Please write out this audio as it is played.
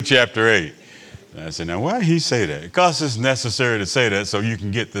Chapter 8. And I said, now why did he say that? Because it's necessary to say that so you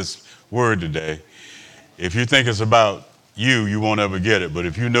can get this word today. If you think it's about you, you won't ever get it. But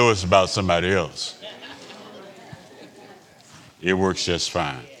if you know it's about somebody else, it works just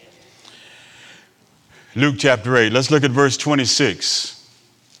fine. Luke chapter 8. Let's look at verse 26.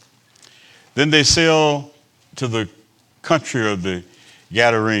 Then they sailed to the country of the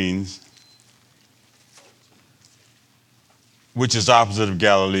Gadarenes, which is opposite of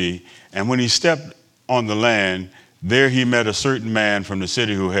Galilee. And when he stepped on the land, there he met a certain man from the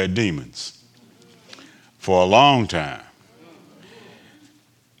city who had demons for a long time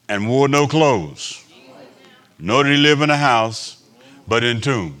and wore no clothes, nor did he live in a house, but in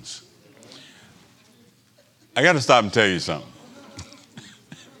tombs. I got to stop and tell you something.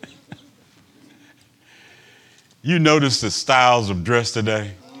 You notice the styles of dress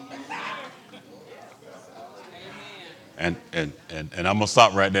today? And I'm going to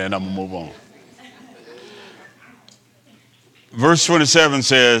stop right there and I'm going to move on. Verse 27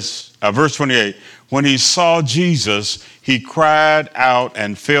 says, verse 28, when he saw Jesus, he cried out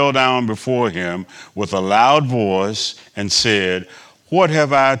and fell down before him with a loud voice and said, what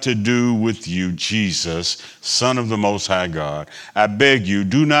have I to do with you, Jesus, Son of the Most High God? I beg you,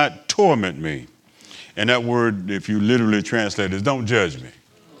 do not torment me. And that word, if you literally translate it, is don't judge me.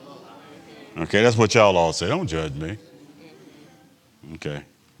 Okay, that's what y'all all say. Don't judge me. Okay,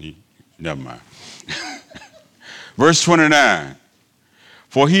 never mind. Verse 29,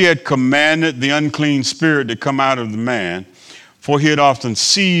 for he had commanded the unclean spirit to come out of the man, for he had often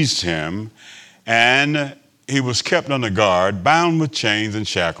seized him, and he was kept on the guard, bound with chains and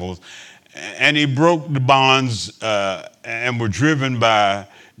shackles, and he broke the bonds and were driven by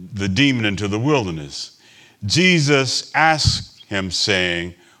the demon into the wilderness. Jesus asked him,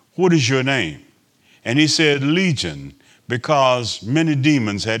 saying, what is your name? And he said, Legion, because many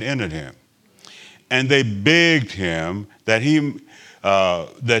demons had entered him. And they begged him that he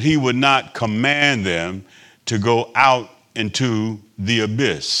would not command them to go out into the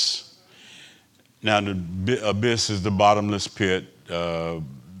abyss. Now, the abyss is the bottomless pit. Some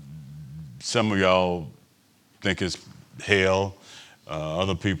of y'all think it's hell.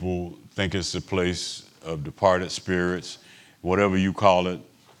 Other people think it's the place of departed spirits. Whatever you call it,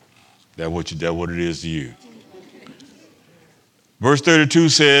 that's what it is to you. Verse 32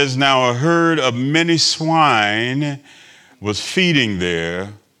 says, now a herd of many swine was feeding there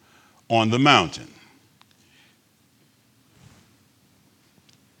on the mountain.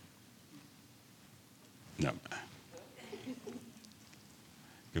 No.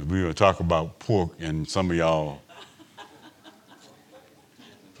 Because we were talking about pork, and some of y'all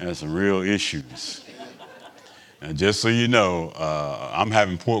had some real issues. And just so you know, I'm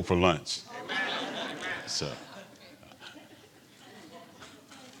having pork for lunch. So.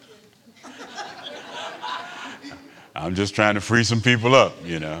 I'm just trying to free some people up,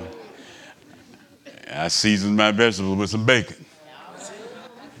 you know. I seasoned my vegetables with some bacon.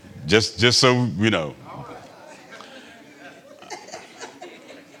 Just so you know.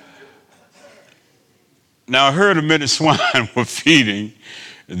 Now a herd of many swine were feeding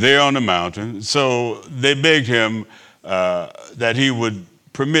there on the mountain, so they begged him that he would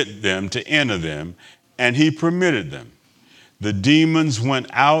permit them to enter them, and he permitted them. The demons went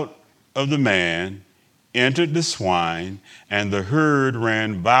out of the man, entered the swine, and the herd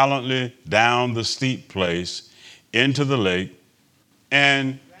ran violently down the steep place into the lake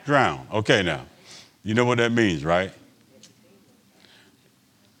and drowned. Okay, now, you know what that means, right?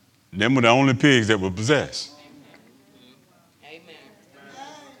 Them were the only pigs that were possessed. Amen.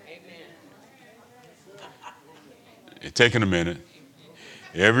 Amen. It's taking a minute.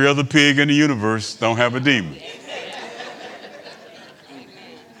 Every other pig in the universe don't have a demon.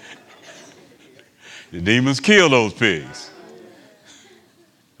 The demons kill those pigs.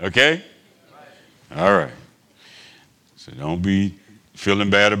 Okay? All right. So don't be feeling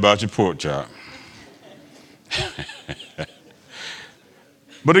bad about your pork chop.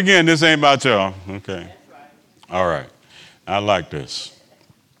 But again, this ain't about y'all. Okay. All right. I like this.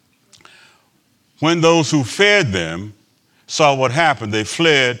 When those who fed them saw what happened, they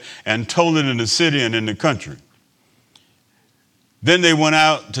fled and told it in the city and in the country. Then they went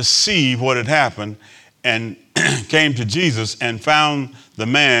out to see what had happened and came to Jesus and found the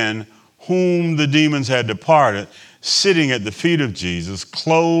man whom the demons had departed sitting at the feet of Jesus,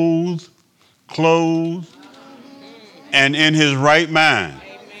 clothed, and in his right mind.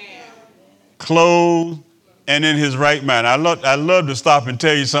 Clothed and in his right mind. I love to stop and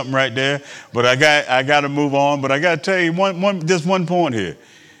tell you something right there, but I got to move on. But I got to tell you just one point here.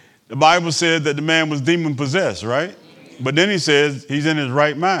 The Bible said that the man was demon possessed, right? But then he says he's in his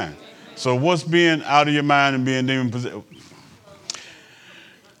right mind. So what's being out of your mind and being demon possessed?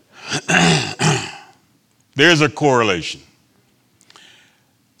 There's a correlation.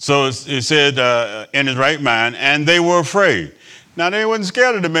 So it said in his right mind, and they were afraid. Now, they wasn't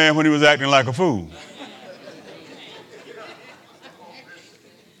scared of the man when he was acting like a fool.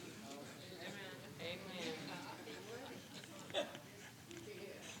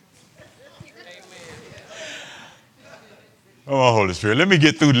 Oh, Holy Spirit, let me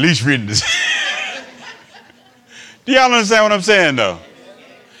get through at least reading this. Do y'all understand what I'm saying, though?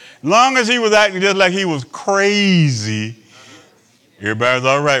 As long as he was acting just like he was crazy, everybody's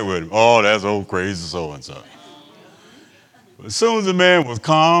all right with him. Oh, that's old crazy so-and-so. But as soon as the man was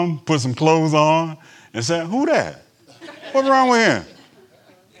calm, put some clothes on, and said, who that? What's wrong with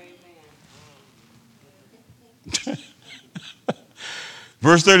him?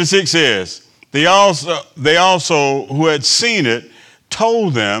 Verse 36 says, They also who had seen it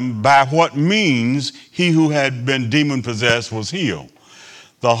told them by what means he who had been demon possessed was healed.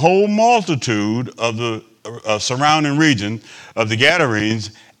 The whole multitude of the surrounding region of the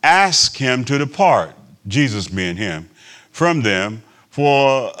Gadarenes asked him to depart, Jesus being him, from them,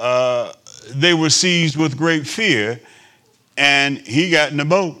 for they were seized with great fear, and he got in the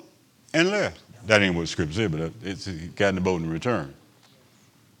boat and left. That ain't what Scripture said, but he got in the boat and returned.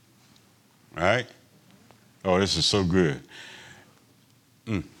 All right? Oh, this is so good.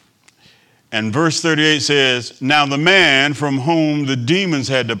 And verse 38 says, Now the man from whom the demons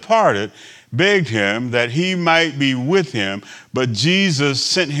had departed begged him that he might be with him, but Jesus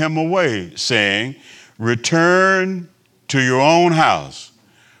sent him away, saying, Return to your own house.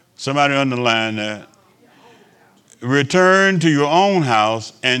 Somebody underline that. Return to your own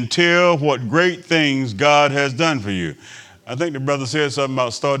house and tell what great things God has done for you. I think the brother said something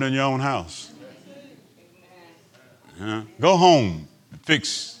about starting in your own house. Go home, fix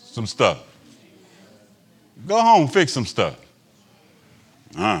some stuff. Go home, fix some stuff.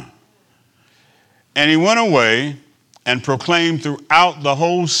 And he went away and proclaimed throughout the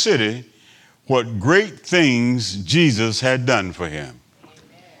whole city what great things Jesus had done for him.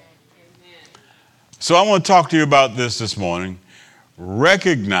 So I want to talk to you about this morning,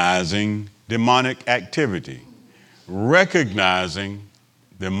 recognizing demonic activity. Recognizing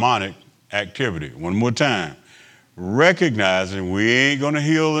demonic activity. One more time. Recognizing we ain't going to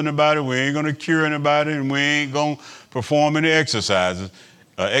heal anybody, we ain't going to cure anybody, and we ain't going to perform any exorcisms.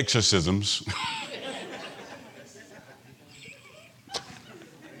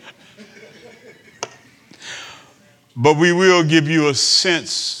 But we will give you a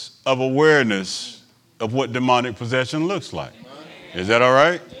sense of awareness of what demonic possession looks like. Is that all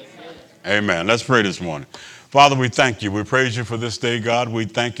right? Amen. Let's pray this morning. Father, we thank you. We praise you for this day, God. We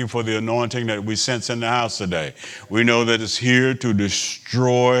thank you for the anointing that we sense in the house today. We know that it's here to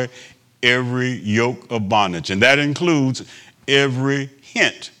destroy every yoke of bondage, and that includes every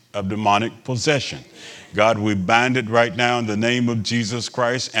hint of demonic possession. God, we bind it right now in the name of Jesus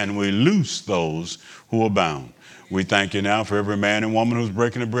Christ, and we loose those who are bound. We thank you now for every man and woman who's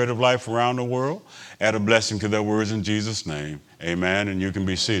breaking the bread of life around the world. Add a blessing to their words in Jesus' name. Amen. And you can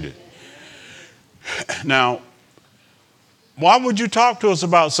be seated. Now, why would you talk to us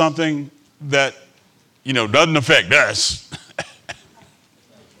about something that, doesn't affect us?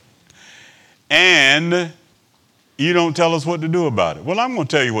 And you don't tell us what to do about it. Well, I'm going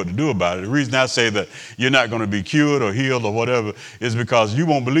to tell you what to do about it. The reason I say that you're not going to be cured or healed or whatever is because you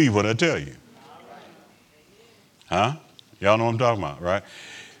won't believe what I tell you. Huh? Y'all know what I'm talking about, right?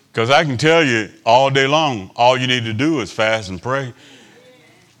 Because I can tell you all day long, all you need to do is fast and pray,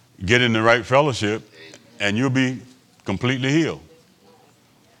 get in the right fellowship, and you'll be completely healed.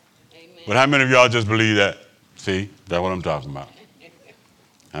 Amen. But how many of y'all just believe that? See, that's what I'm talking about.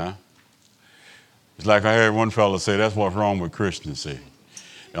 Huh? It's like I heard one fellow say, that's what's wrong with Christians, see.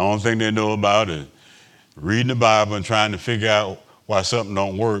 The only thing they know about is reading the Bible and trying to figure out why something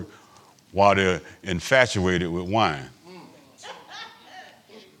don't work while they're infatuated with wine.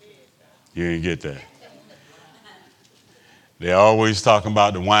 You didn't get that. They're always talking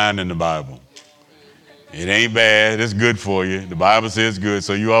about the wine in the Bible. It ain't bad. It's good for you. The Bible says it's good.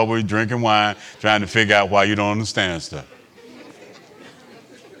 So you always drinking wine, trying to figure out why you don't understand stuff.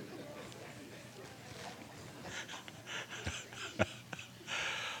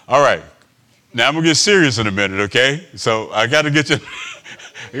 All right. Now I'm going to get serious in a minute, okay? So I got to get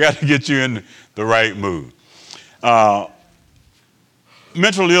you in the right mood.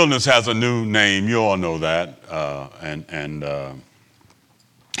 Mental illness has a new name. You all know that.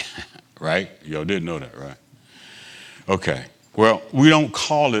 Right? Y'all did know that, right? Okay. Well, we don't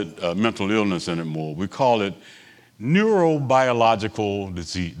call it mental illness anymore. We call it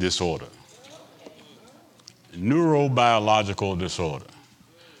neurobiological disorder. Neurobiological disorder.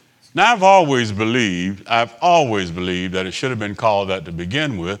 Now, I've always believed that it should have been called that to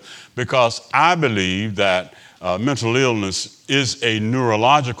begin with, because I believe that mental illness is a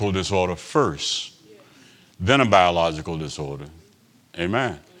neurological disorder first, then a biological disorder.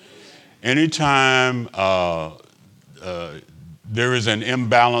 Amen. Anytime there is an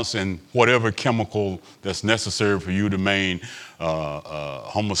imbalance in whatever chemical that's necessary for you to maintain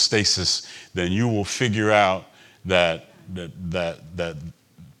homeostasis, then you will figure out that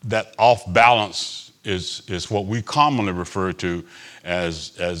off balance is what we commonly refer to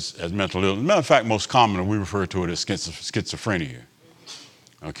as mental illness. Matter of fact, most commonly we refer to it as schizophrenia.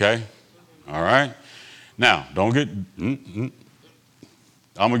 Okay? All right? Now, don't get, I'm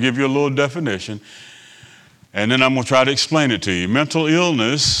going to give you a little definition, and then I'm going to try to explain it to you. Mental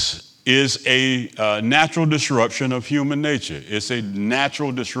illness is a natural disruption of human nature. It's a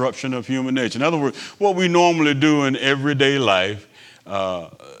natural disruption of human nature. In other words, what we normally do in everyday life,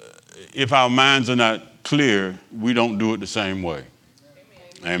 if our minds are not clear, we don't do it the same way.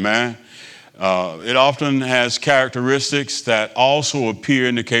 Amen. It often has characteristics that also appear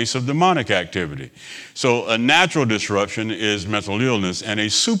in the case of demonic activity. So a natural disruption is mental illness, and a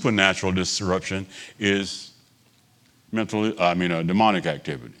supernatural disruption is demonic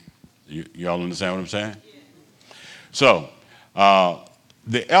activity. Y'all understand what I'm saying? So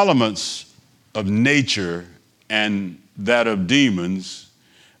the elements of nature and that of demons,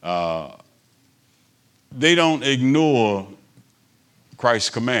 they don't ignore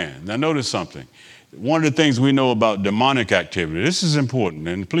Christ's command. Now notice something. One of the things we know about demonic activity, this is important,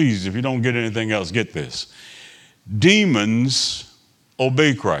 and please, if you don't get anything else, get this. Demons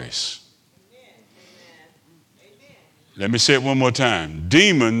obey Christ. Let me say it one more time.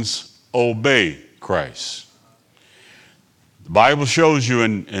 Demons obey Christ. The Bible shows you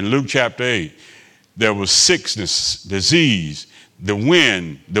in Luke chapter 8, there was sickness, disease, the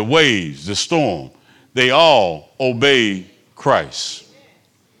wind, the waves, the storm. They all obey Christ.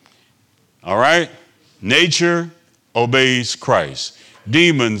 All right? Nature obeys Christ.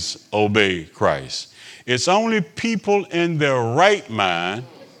 Demons obey Christ. It's only people in their right mind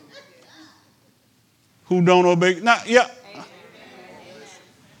who don't obey. Now, yeah.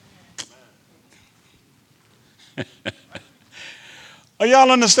 Are y'all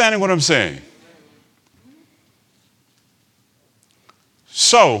understanding what I'm saying?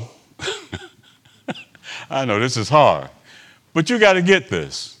 So, I know this is hard, but you got to get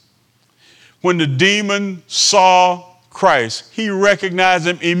this. When the demon saw Christ, he recognized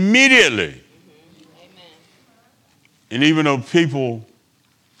him immediately. Amen. And even though people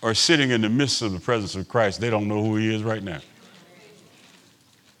are sitting in the midst of the presence of Christ, they don't know who he is right now.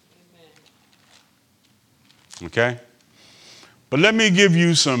 Okay? But let me give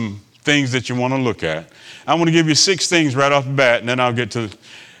you some things that you want to look at. I want to give you 6 things right off the bat, and then I'll get to,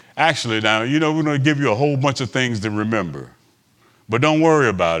 actually now, we're going to give you a whole bunch of things to remember. But don't worry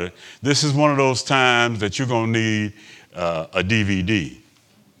about it. This is one of those times that you're going to need a DVD.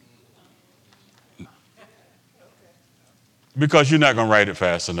 Because you're not going to write it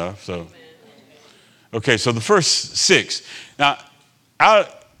fast enough. So, okay, so the first 6. Now,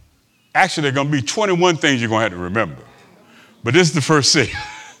 actually, there are going to be 21 things you're going to have to remember. But this is the first 6.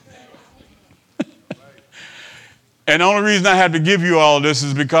 And the only reason I had to give you all this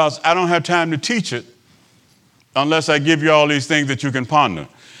is because I don't have time to teach it unless I give you all these things that you can ponder.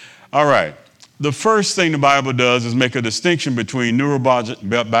 All right. The first thing the Bible does is make a distinction between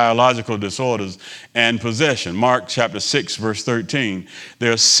neurobiological disorders and possession. Mark chapter 6, verse 13.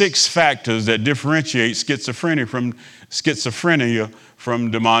 There are 6 factors that differentiate schizophrenia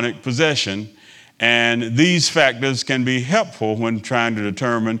from demonic possession. And these factors can be helpful when trying to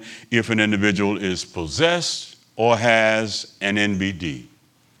determine if an individual is possessed or has an NBD.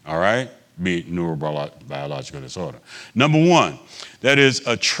 All right? Be it neurobiological disorder. Number 1, that is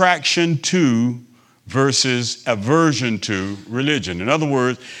attraction to versus aversion to religion. In other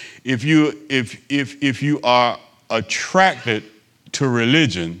words, if you are attracted to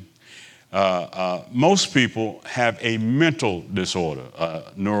religion, most people have a mental disorder,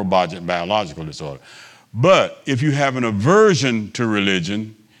 neurobiological disorder. But if you have an aversion to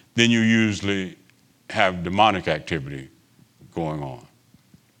religion, then you usually have demonic activity going on.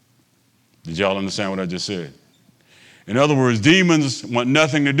 Did y'all understand what I just said? In other words, demons want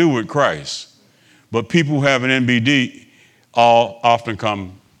nothing to do with Christ, but people who have an NBD often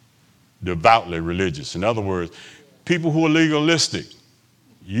come devoutly religious. In other words, people who are legalistic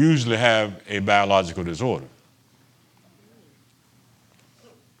usually have a biological disorder.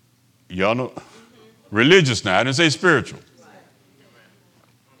 Y'all know? Religious now. I didn't say spiritual.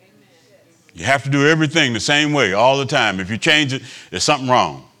 You have to do everything the same way all the time. If you change it, there's something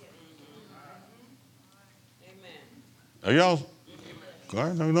wrong. Are y'all?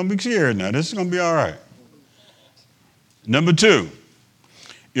 Don't be scared now. This is going to be all right. Number 2,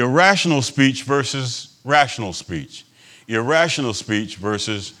 irrational speech versus rational speech. Irrational speech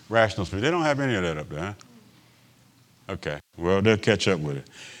versus rational speech. They don't have any of that up there, huh? Okay. Well, they'll catch up with it.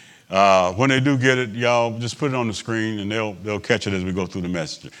 When they do get it, y'all just put it on the screen and they'll catch it as we go through the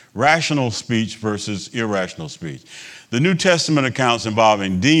message. Rational speech versus irrational speech. The New Testament accounts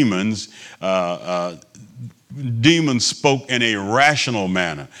involving demons, demons spoke in a rational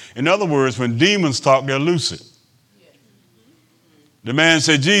manner. In other words, when demons talk, they're lucid. The man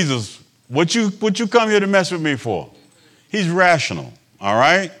said, Jesus, what you come here to mess with me for? He's rational, all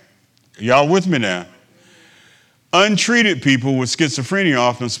right? Y'all with me now? Untreated people with schizophrenia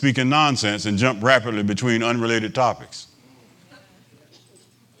often speak in nonsense and jump rapidly between unrelated topics.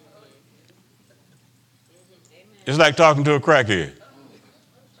 It's like talking to a crackhead.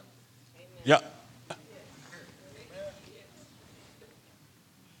 Yeah.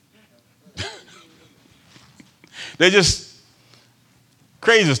 They just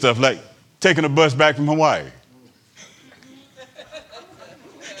crazy stuff like taking a bus back from Hawaii.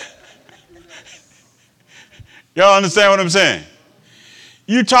 Y'all understand what I'm saying?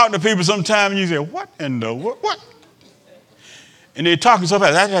 You talk to people sometimes and you say, what in the, what? And they're talking so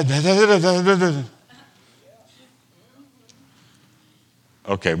fast.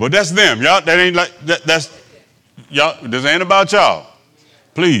 Okay, well, that's them. Y'all, that ain't like, that's, y'all, this ain't about y'all.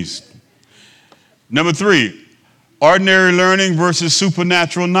 Please. Number 3, ordinary learning versus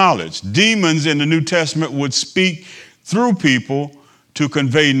supernatural knowledge. Demons in the New Testament would speak through people to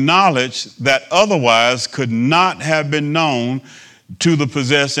convey knowledge that otherwise could not have been known to the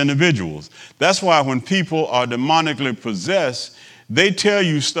possessed individuals. That's why when people are demonically possessed, they tell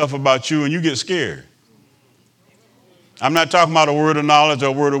you stuff about you and you get scared. I'm not talking about a word of knowledge or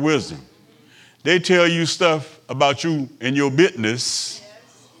a word of wisdom. They tell you stuff about you and your business.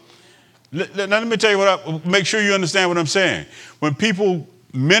 Now, let me tell you make sure you understand what I'm saying. When people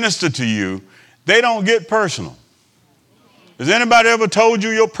minister to you, they don't get personal. Has anybody ever told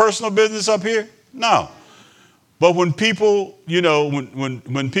you your personal business up here? No. But when people,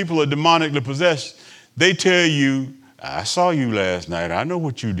 when people are demonically possessed, they tell you, I saw you last night. I know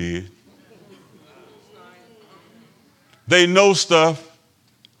what you did. They know stuff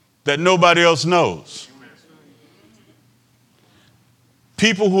that nobody else knows.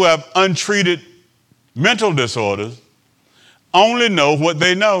 People who have untreated mental disorders only know what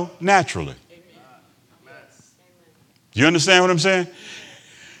they know naturally. You understand what I'm saying?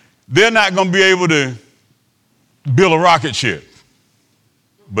 They're not going to be able to build a rocket ship,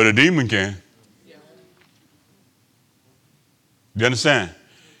 but a demon can. You understand?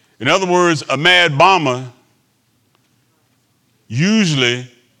 In other words, a mad bomber usually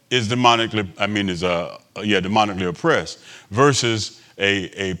is demonically oppressed versus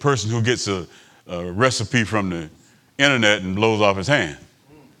a person who gets a recipe from the internet and blows off his hand.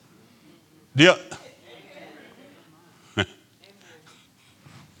 Yeah.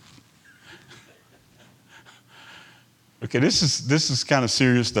 Okay, this is kind of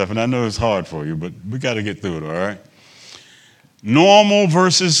serious stuff, and I know it's hard for you, but we got to get through it, all right? Normal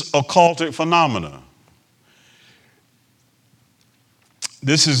versus occultic phenomena.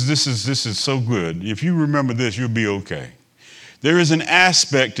 This is so good. If you remember this, you'll be okay. There is an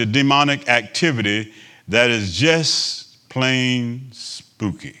aspect to demonic activity that is just plain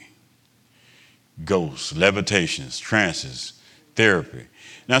spooky. Ghosts, levitations, trances, therapy.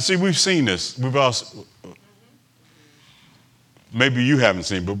 Now, see, we've seen this. We've also, maybe you haven't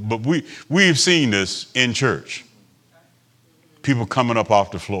seen, but we've seen this in church. People coming up off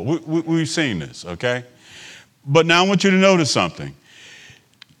the floor. We've seen this, okay? But now I want you to notice something.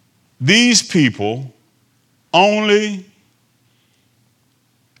 These people only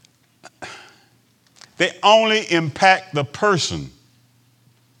impact the person.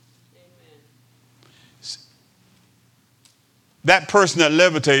 That person that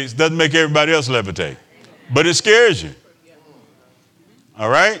levitates doesn't make everybody else levitate, but it scares you. All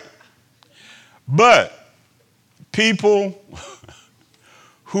right? But people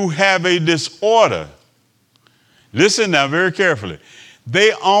who have a disorder, listen now very carefully,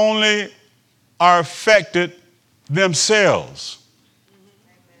 they only are affected themselves.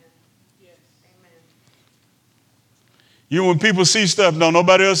 When people see stuff, don't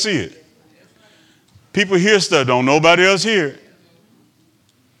nobody else see it. People hear stuff, don't nobody else hear it.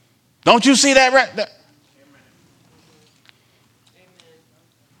 Don't you see that right there?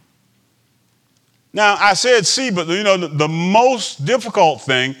 Now, I said see, but the most difficult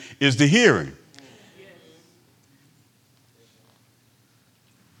thing is the hearing.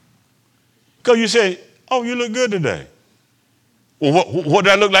 Because you say, oh, you look good today. Well, what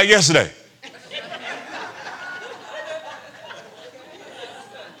did I look like yesterday?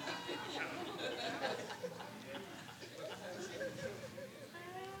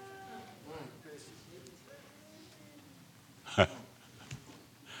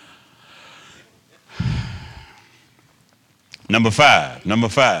 Number five,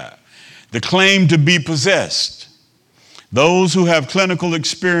 the claim to be possessed. Those who have clinical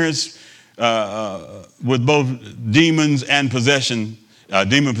experience with both demons and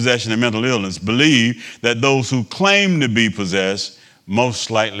demon possession and mental illness believe that those who claim to be possessed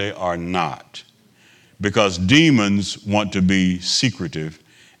most likely are not, because demons want to be secretive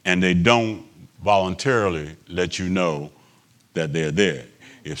and they don't voluntarily let you know that they're there.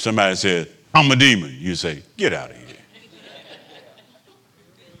 If somebody says, I'm a demon, you say, get out of here.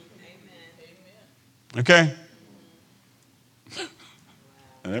 Okay?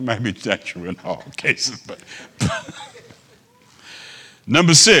 And that might be true in all cases, but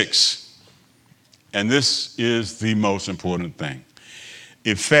number 6, and this is the most important thing,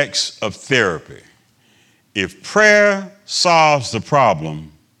 effects of therapy. If prayer solves the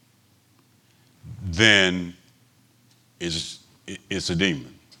problem, then it's a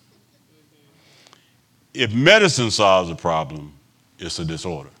demon. If medicine solves the problem, it's a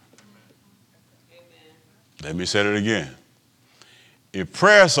disorder. Let me say it again. If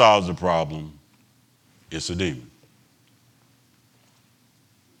prayer solves the problem, it's a demon.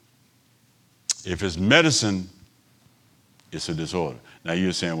 If it's medicine, it's a disorder. Now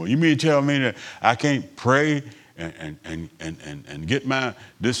you're saying, well, you mean to tell me that I can't pray and get my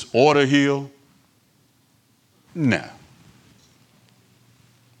disorder healed? No.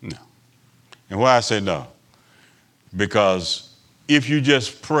 No. And why I say no? Because if you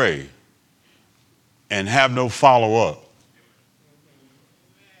just pray and have no follow-up,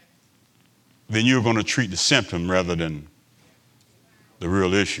 then you're going to treat the symptom rather than the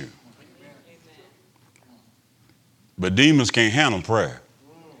real issue. But demons can't handle prayer.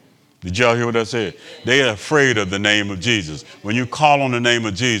 Did y'all hear what I said? They are afraid of the name of Jesus. When you call on the name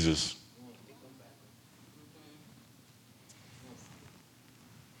of Jesus,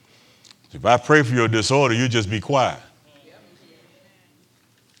 if I pray for your disorder, you just be quiet.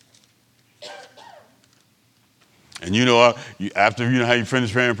 And after how you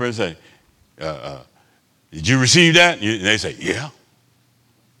finish praying, say, did you receive that? And they say, yeah.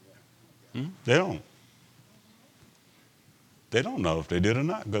 They don't. They don't know if they did or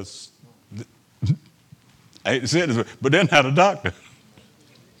not, because I hate to say it this way, but they're not a doctor.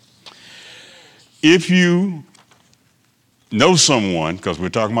 If you know someone, because we're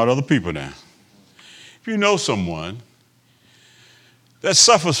talking about other people now, if you know someone that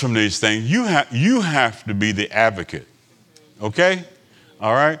suffers from these things, you have to be the advocate. Okay?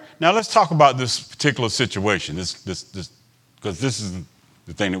 All right? Now let's talk about this particular situation, because this is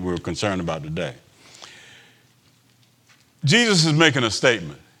the thing that we're concerned about today. Jesus is making a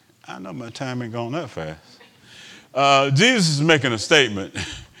statement. I know my time ain't going that fast. Jesus is making a statement.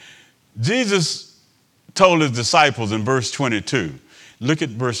 Jesus told his disciples in verse 22. Look at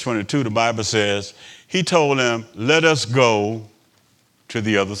verse 22. The Bible says, he told them, let us go to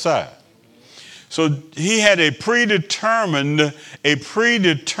the other side. So he had a predetermined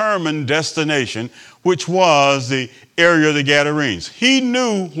destination, which was the area of the Gadarenes. He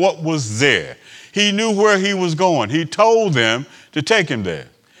knew what was there. He knew where he was going. He told them to take him there.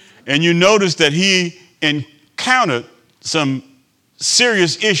 And you notice that he encountered some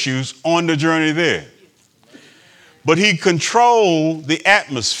serious issues on the journey there. But he controlled the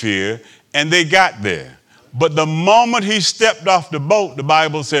atmosphere and they got there. But the moment he stepped off the boat, the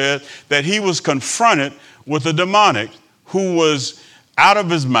Bible says that he was confronted with a demonic who was out of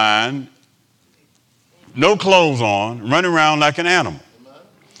his mind, no clothes on, running around like an animal.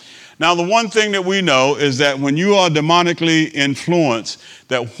 Now, the one thing that we know is that when you are demonically influenced,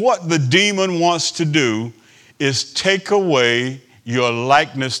 that what the demon wants to do is take away your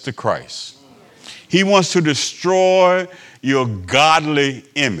likeness to Christ. He wants to destroy your godly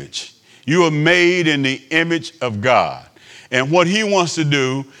image. You are made in the image of God. And what he wants to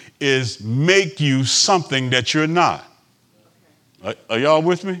do is make you something that you're not. Are y'all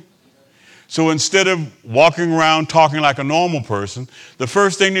with me? So instead of walking around talking like a normal person, the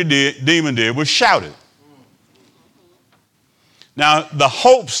first thing the demon did was shout it. Now, the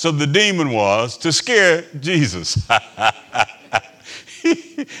hopes of the demon was to scare Jesus.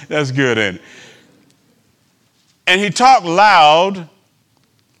 That's good, ain't it? And he talked loud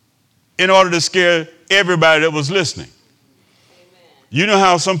in order to scare everybody that was listening. You know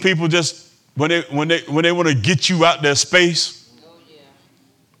how some people just, when they want to get you out their space,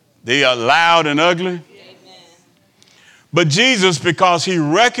 they are loud and ugly. But Jesus, because he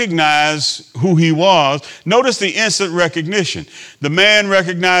recognized who he was, notice the instant recognition. The man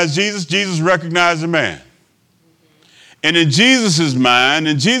recognized Jesus, Jesus recognized the man. And in Jesus' mind,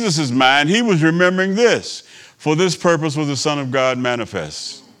 he was remembering this. For this purpose was the Son of God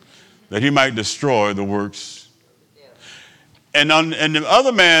manifest, that he might destroy the works. And in the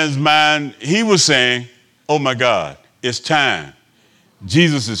other man's mind, he was saying, oh my God, it's time.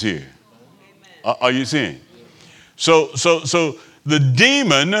 Jesus is here. Are you seeing? So the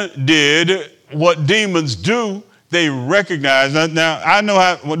demon did what demons do. They recognized. Now, I know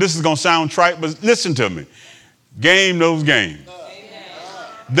how, well, this is going to sound trite, but listen to me. Game knows game.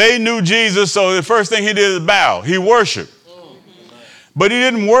 They knew Jesus, so the first thing he did is bow. He worshiped. But he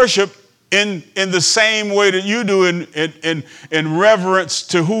didn't worship in the same way that you do in reverence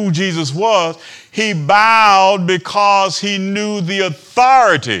to who Jesus was. He bowed because he knew the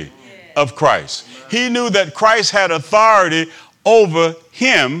authority of Christ. He knew that Christ had authority over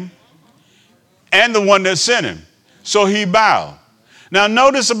him and the one that sent him. So he bowed. Now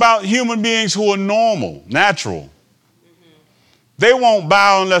notice about human beings who are normal, natural. They won't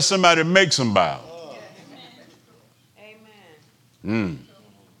bow unless somebody makes them bow. Amen.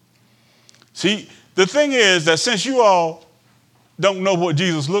 See, the thing is that since you all don't know what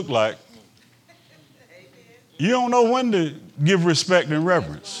Jesus looked like, you don't know when to give respect and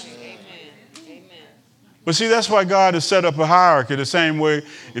reverence. But see, that's why God has set up a hierarchy the same way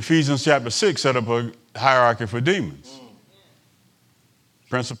Ephesians chapter 6 set up a hierarchy for demons.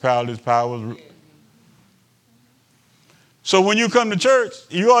 Principalities, powers. So when you come to church,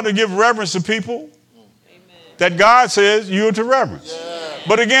 you ought to give reverence to people that God says you are to reverence. Yeah.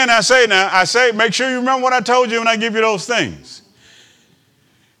 But again, I say, make sure you remember what I told you when I give you those things.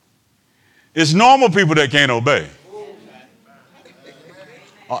 It's normal people that can't obey.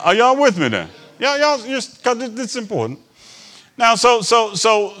 Are y'all with me then? Y'all, just because it's important. Now,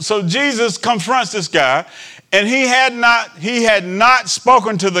 so Jesus confronts this guy, and he had not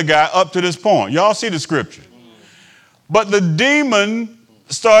spoken to the guy up to this point. Y'all see the scripture. But the demon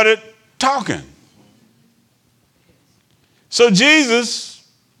started talking. So Jesus,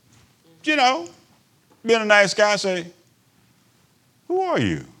 being a nice guy, say, who are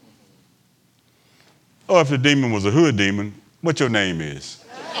you? Or if the demon was a hood demon, what your name is?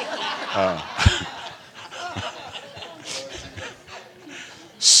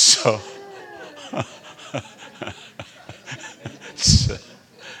 So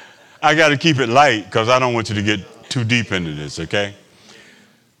I got to keep it light because I don't want you to get too deep into this, okay?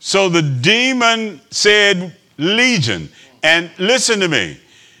 So the demon said, Legion. And listen to me.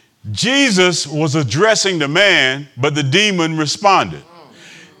 Jesus was addressing the man, but the demon responded.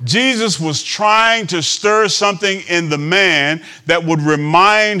 Jesus was trying to stir something in the man that would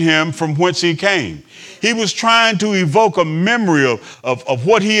remind him from whence he came. He was trying to evoke a memory of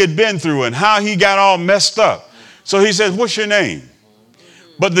what he had been through and how he got all messed up. So he says, what's your name?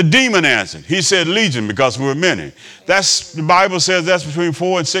 But the demon answered. He said, Legion, because we were many. The Bible says that's between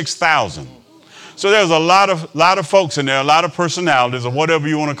 4,000 and 6,000. So there's a lot of folks in there, a lot of personalities, or whatever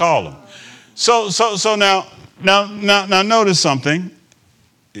you want to call them. So now notice something.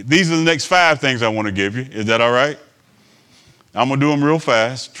 These are the next 5 things I want to give you. Is that all right? I'm going to do them real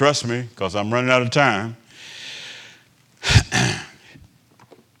fast. Trust me, because I'm running out of time.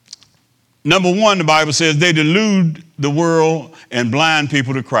 Number 1, the Bible says they delude the world and blind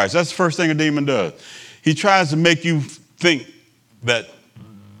people to Christ. That's the first thing a demon does. He tries to make you think that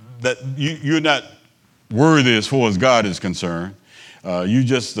you're not worthy as far as God is concerned. You're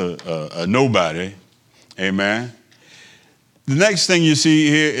just a nobody. Amen. The next thing you see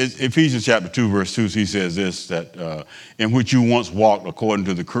here is Ephesians chapter 2, verse 2. He says this, that in which you once walked according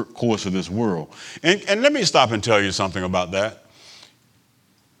to the course of this world. And let me stop and tell you something about that.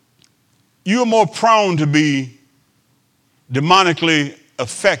 You're more prone to be demonically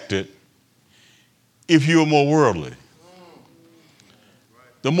affected if you're more worldly.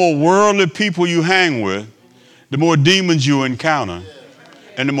 The more worldly people you hang with, the more demons you encounter,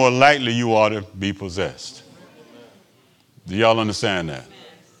 and the more likely you are to be possessed. Do y'all understand that?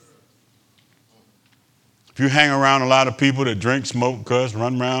 If you hang around a lot of people that drink, smoke, cuss,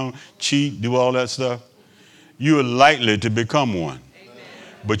 run around, cheat, do all that stuff, you are likely to become one.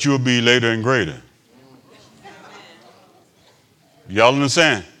 But you'll be later and greater. Y'all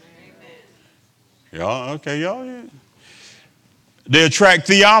understand? Y'all, okay, y'all. Yeah. They attract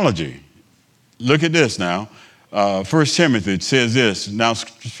theology. Look at this now. 1 Timothy says this. Now,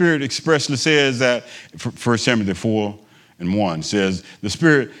 Spirit expressly says that, 1 Timothy 4:1 says, the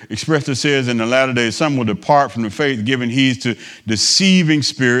Spirit expressly says in the latter days, some will depart from the faith, giving heed to deceiving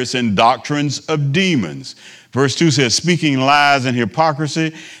spirits and doctrines of demons. Verse 2 says, speaking lies and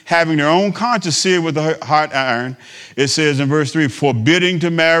hypocrisy, having their own conscience seared with a hot iron. It says in verse 3, forbidding to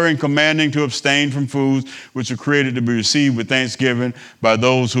marry and commanding to abstain from foods which are created to be received with thanksgiving by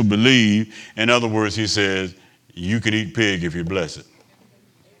those who believe. In other words, he says, you can eat pig if you bless it.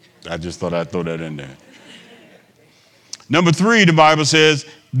 I just thought I'd throw that in there. Number 3, the Bible says,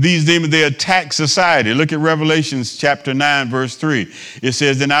 these demons, they attack society. Look at Revelations chapter 9, verse 3. It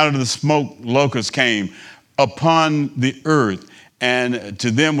says, then out of the smoke locusts came upon the earth, and to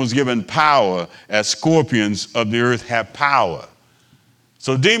them was given power as scorpions of the earth have power.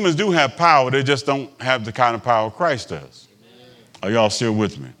 So demons do have power. They just don't have the kind of power Christ does. Amen. Are y'all still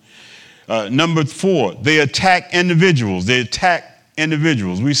with me? Number 4, they attack individuals. They attack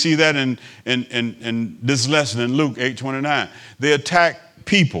individuals. We see that in this lesson in Luke 8:29. They attack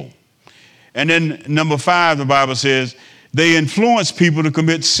people. And then number 5, the Bible says, they influence people to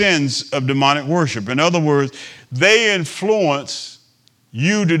commit sins of demonic worship. In other words, they influence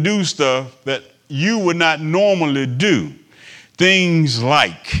you to do stuff that you would not normally do. Things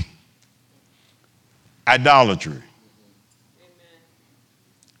like idolatry. Amen.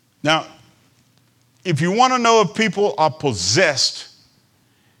 Now, if you want to know if people are possessed,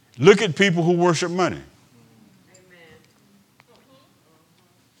 look at people who worship money. Amen.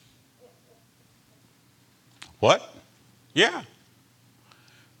 What? Yeah.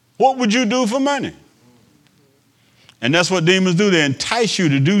 What would you do for money? And that's what demons do. They entice you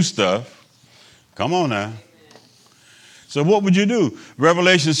to do stuff. Come on now. So what would you do?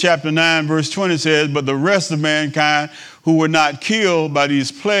 Revelation chapter 9, verse 20 says, but the rest of mankind who were not killed by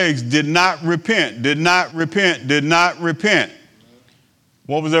these plagues did not repent, did not repent, did not repent.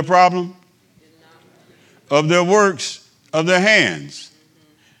 What was their problem? Of their works of their hands.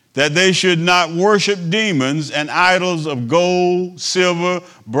 That they should not worship demons and idols of gold, silver,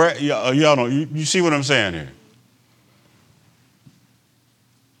 y'all know, you see what I'm saying here?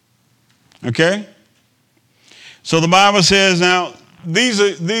 Okay? So the Bible says now, these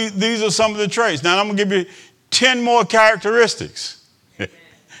are some of the traits. Now I'm going to give you 10 more characteristics.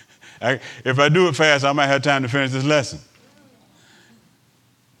 If I do it fast, I might have time to finish this lesson.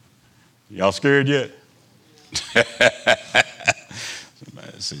 Y'all scared yet?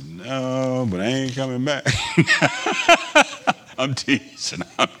 Somebody said, no, but I ain't coming back. I'm teasing.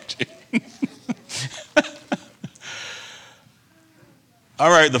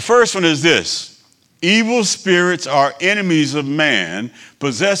 All right, the first one is this. Evil spirits are enemies of man,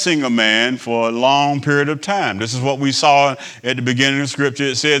 possessing a man for a long period of time. This is what we saw at the beginning of Scripture.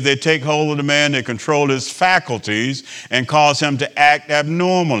 It says they take hold of the man, they control his faculties, and cause him to act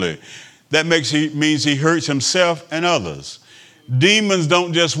abnormally. That means he hurts himself and others. Demons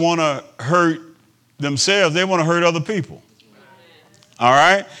don't just want to hurt themselves, they want to hurt other people. All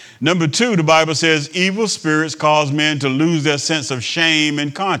right? Number 2, the Bible says evil spirits cause men to lose their sense of shame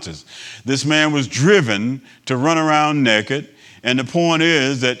and conscience. This man was driven to run around naked. And the point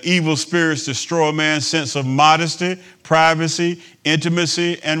is that evil spirits destroy a man's sense of modesty, privacy,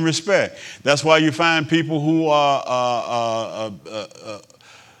 intimacy, and respect. That's why you find people who are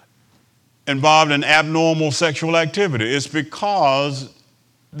involved in abnormal sexual activity. It's because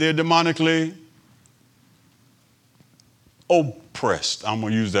they're demonically oppressed. I'm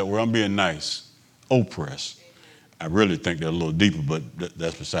going to use that word. I'm being nice. Oppressed. I really think they're a little deeper, but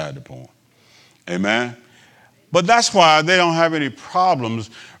that's beside the point. Amen? But that's why they don't have any problems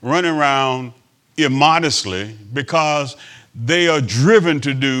running around immodestly, because they are driven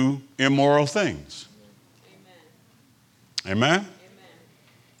to do immoral things. Amen? Amen?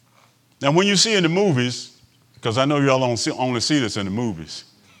 Now, when you see in the movies, because I know y'all only see this in the movies.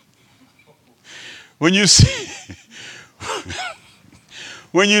 When you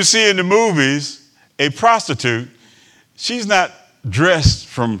see in the movies a prostitute, she's not dressed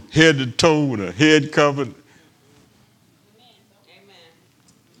from head to toe with her head covered. Amen.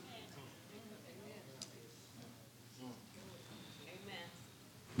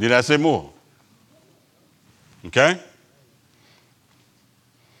 Did I say more? Okay?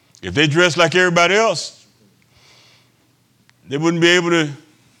 If they dress like everybody else, they wouldn't be able to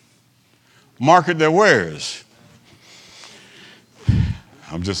market their wares.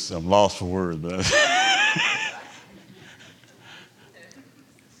 I'm lost for words, but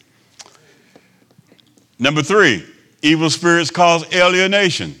Number 3, evil spirits cause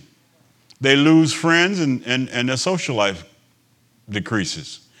alienation. They lose friends and their social life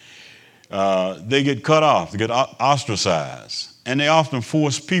decreases. they get cut off, they get ostracized, and they often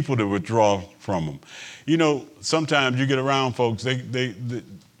force people to withdraw from them. You know, sometimes you get around folks, they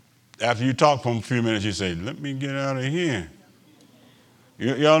after you talk for them a few minutes, you say, let me get out of here.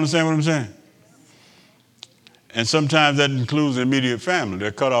 Y'all understand what I'm saying? And sometimes that includes the immediate family.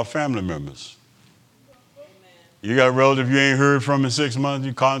 They're cut off family members. You got a relative you ain't heard from in 6 months,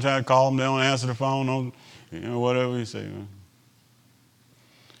 you call them, they don't answer the phone, whatever you say. Man.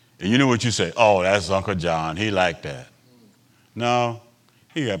 And you know what you say? Oh, that's Uncle John. He like that. No,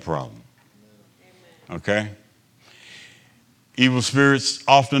 he got a problem. Okay? Evil spirits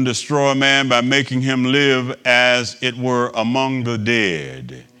often destroy a man by making him live as it were among the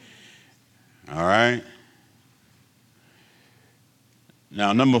dead. All right?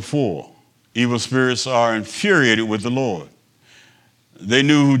 Now, number 4, evil spirits are infuriated with the Lord. They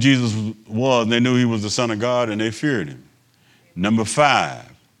knew who Jesus was, and they knew he was the Son of God, and they feared him. Number 5,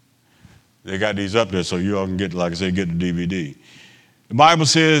 they got these up there so you all can get, like I said, get the DVD. The Bible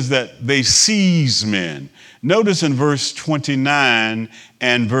says that they seize men. Notice in verse 29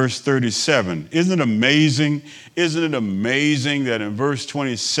 and verse 37. Isn't it amazing? Isn't it amazing that in verse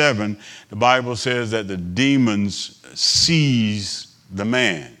 27, the Bible says that the demons seize the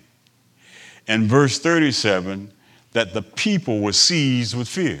man. And verse 37, that the people were seized with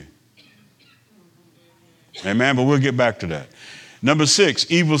fear. Amen, but we'll get back to that. Number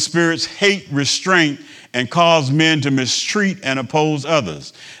 6, evil spirits hate restraint and cause men to mistreat and oppose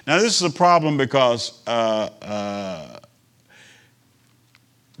others. Now, this is a problem because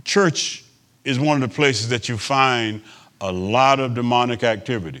church is one of the places that you find a lot of demonic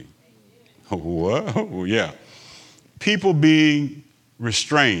activity. Whoa, yeah. People being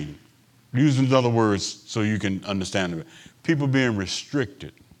restrained, using other words so you can understand it. People being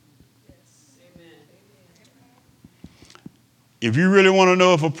restricted. If you really want to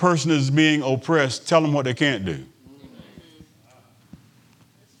know if a person is being oppressed, tell them what they can't do.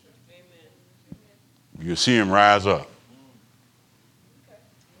 You'll see them rise up.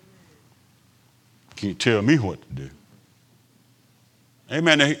 Can't tell me what to do.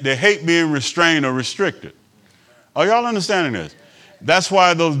 Amen. They hate being restrained or restricted. Are y'all understanding this? That's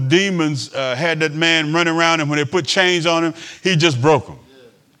why those demons had that man running around, and when they put chains on him, he just broke them.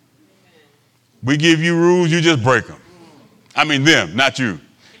 We give you rules, you just break them. I mean them, not you.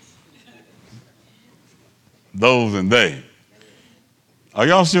 Those and they. Are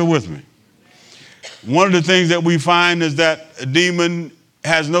y'all still with me? One of the things that we find is that a demon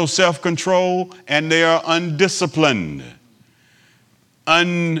has no self-control and they are undisciplined.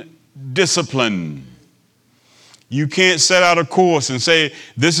 Undisciplined. You can't set out a course and say,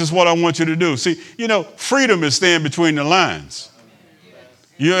 this is what I want you to do. See, freedom is staying between the lines.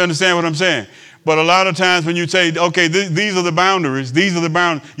 You understand what I'm saying? But a lot of times when you say, okay, these are the boundaries, you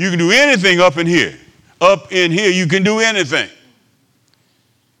can do anything up in here. Up in here, you can do anything.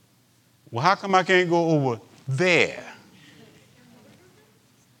 Well, how come I can't go over there?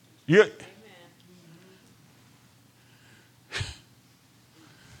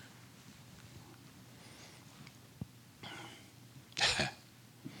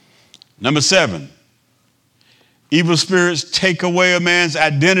 Number 7. Evil spirits take away a man's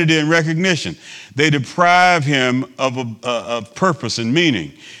identity and recognition. They deprive him of purpose and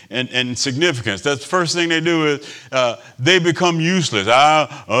meaning and significance. That's the first thing they do is they become useless. I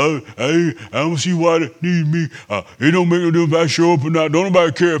don't see why they need me. It don't make no difference if I show up or not. Don't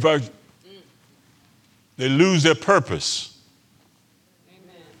nobody care if I... They lose their purpose.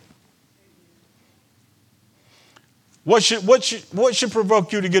 What should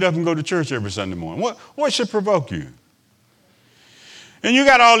provoke you to get up and go to church every Sunday morning? What should provoke you? And you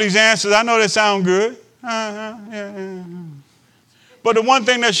got all these answers. I know they sound good. Yeah. But the one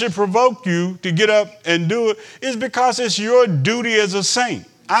thing that should provoke you to get up and do it is because it's your duty as a saint.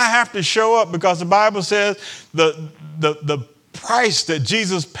 I have to show up because the Bible says the price that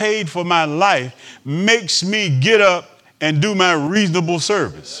Jesus paid for my life makes me get up and do my reasonable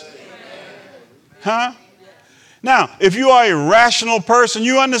service. Huh? Now, if you are a rational person,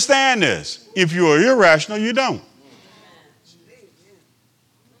 you understand this. If you are irrational, you don't.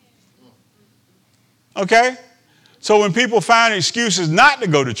 Okay? So when people find excuses not to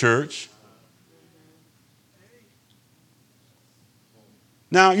go to church,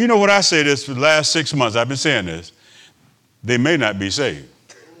 now, you know what I say this for the last 6 months, I've been saying this, they may not be saved.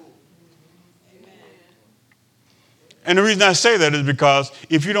 And the reason I say that is because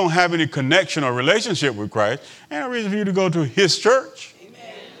if you don't have any connection or relationship with Christ, ain't no reason for you to go to his church. Amen.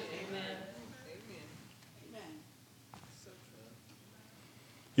 Amen.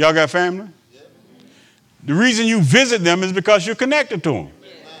 Y'all got family? The reason you visit them is because you're connected to them.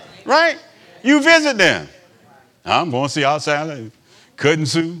 Right? You visit them. I'm going to see outside, couldn't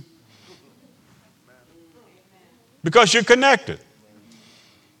sue. Because you're connected.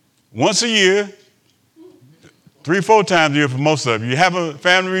 Once a year, 3-4 times a year for most of you, you have a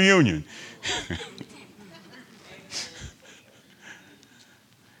family reunion.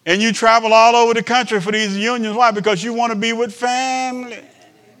 And you travel all over the country for these reunions. Why? Because you want to be with family.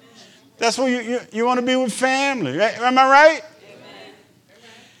 That's what you want to be with family. Am I right? Amen.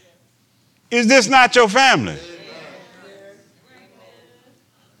 Is this not your family? Amen.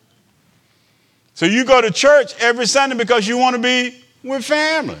 So you go to church every Sunday because you want to be with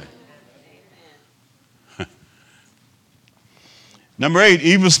family. Number 8,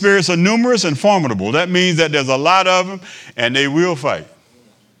 evil spirits are numerous and formidable. That means that there's a lot of them and they will fight.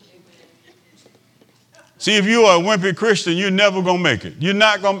 See, if you are a wimpy Christian, you're never going to make it. You're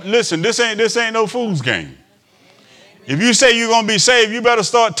not going to, listen, this ain't no fool's game. If you say you're going to be saved, you better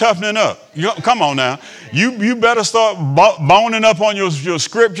start toughening up. Come on now. You better start boning up on your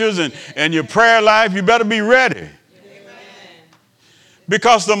scriptures and your prayer life. You better be ready.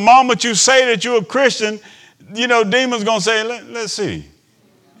 Because the moment you say that you're a Christian, you know, demons going to say, let's see.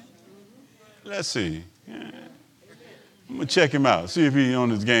 Let's see. Yeah. I'm going to check him out, see if he's on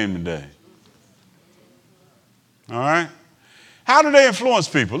his game today. All right? How do they influence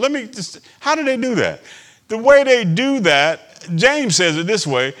people? How do they do that? The way they do that, James says it this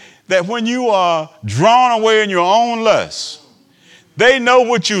way, that when you are drawn away in your own lust, they know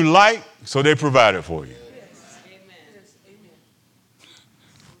what you like, so they provide it for you.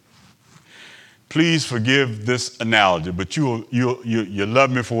 Please forgive this analogy, but you'll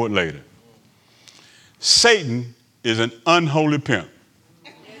love me for it later. Satan is an unholy pimp.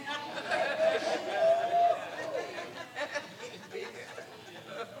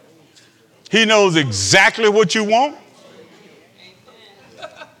 He knows exactly what you want,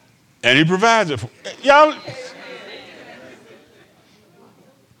 and he provides it for y'all.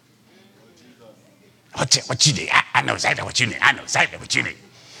 What you need? I know exactly what you need. I know exactly what you need.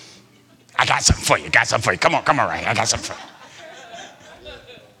 I got something for you. Come on, right. I got something for you.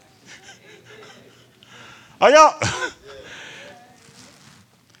 Are y'all?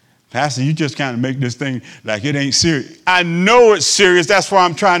 Pastor, you just kind of make this thing like it ain't serious. I know it's serious. That's why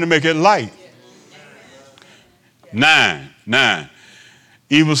I'm trying to make it light. 9.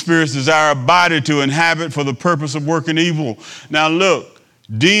 Evil spirits desire a body to inhabit for the purpose of working evil. Now look,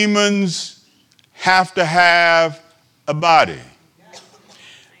 demons have to have a body.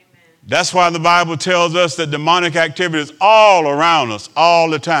 That's why the Bible tells us that demonic activity is all around us all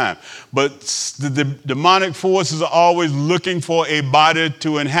the time. But the demonic forces are always looking for a body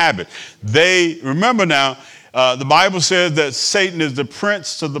to inhabit. Remember now, the Bible says that Satan is the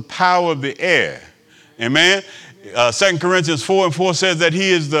prince of the power of the air. Amen? 2 Corinthians 4:4 says that he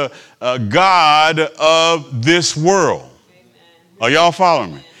is the God of this world. Are y'all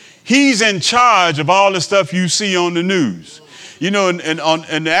following me? He's in charge of all the stuff you see on the news. You know, in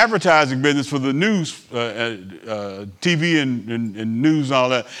the advertising business for the news, TV and news and all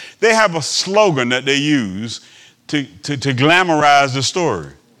that, they have a slogan that they use to glamorize the story.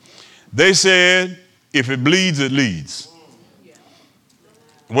 They said, if it bleeds, it leads.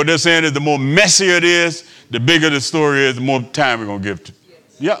 What they're saying is the more messier it is, the bigger the story is, the more time we're going to give to.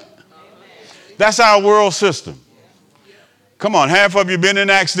 Yeah. That's our world system. Come on, half of you been in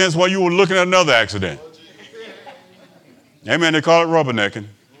accidents while you were looking at another accident. Amen, they call it rubbernecking.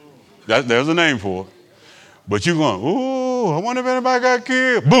 There's a name for it. But you're going, ooh, I wonder if anybody got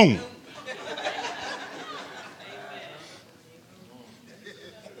killed. Boom.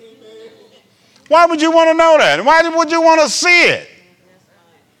 Why would you want to know that? And why would you want to see it?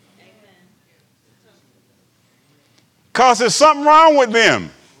 Because there's something wrong with them.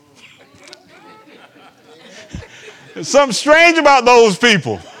 There's something strange about those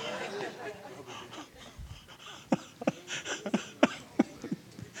people.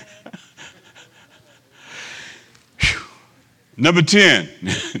 Number 10.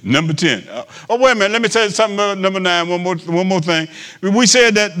 Oh, wait a minute. Let me tell you something about number 9. One more thing. We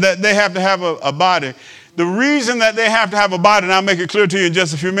said that they have to have a body. The reason that they have to have a body, and I'll make it clear to you in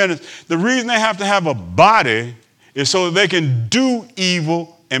just a few minutes, the reason they have to have a body is so that they can do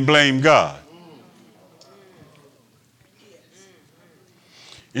evil and blame God.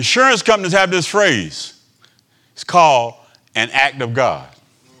 Insurance companies have this phrase. It's called an act of God.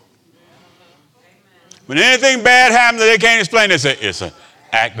 When anything bad happens that they can't explain, they say it's an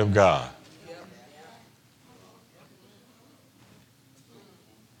act of God.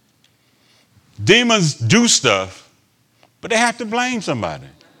 Demons do stuff, but they have to blame somebody.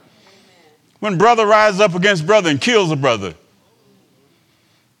 When brother rises up against brother and kills a brother,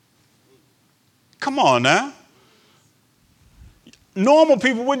 Come on now. Normal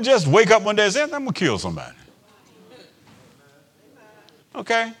people wouldn't just wake up one day and say, I'm going to kill somebody.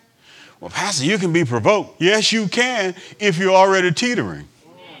 Okay. Well, Pastor, you can be provoked. Yes, you can if you're already teetering.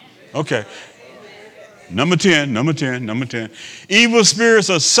 Okay. Number 10. Evil spirits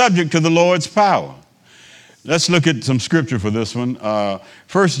are subject to the Lord's power. Let's look at some scripture for this one. 1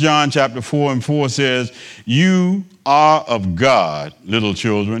 John chapter 4:4 says, you are of God, little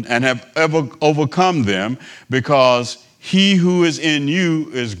children, and have ever overcome them, because he who is in you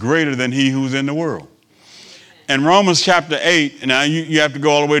is greater than he who's in the world. In Romans chapter 8, now you have to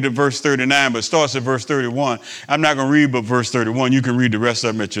go all the way to verse 39, but it starts at verse 31. I'm not going to read but verse 31. You can read the rest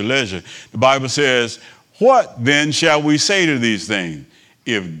of them at your leisure. The Bible says, what then shall we say to these things?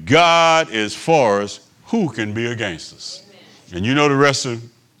 If God is for us, who can be against us? Amen. And you know the rest of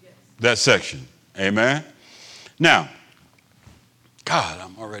that section. Amen. Now, God,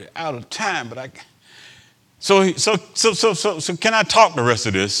 I'm already out of time, but so can I talk the rest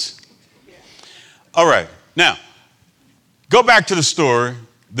of this? All right. Now, go back to the story.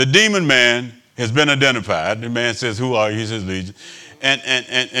 The demon man has been identified. The man says, who are you? He says, Legion.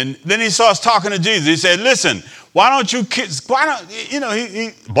 And then he starts talking to Jesus. He said, listen, why don't you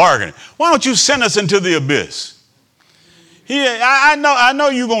he bargaining. Why don't you send us into the abyss? I know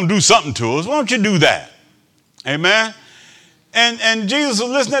you're going to do something to us. Why don't you do that? Amen. And Jesus was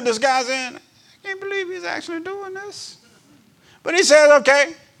listening to this guy saying, I can't believe he's actually doing this. But he said,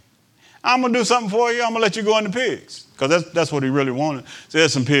 okay, I'm going to do something for you. I'm going to let you go in the pigs. Because that's what he really wanted. So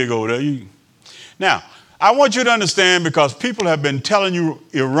there's some pig over there. Now, I want you to understand, because people have been telling you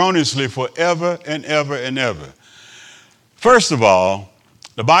erroneously forever and ever and ever. First of all,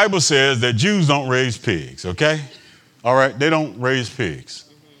 the Bible says that Jews don't raise pigs, okay? All right, they don't raise pigs.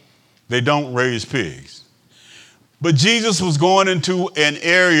 They don't raise pigs. But Jesus was going into an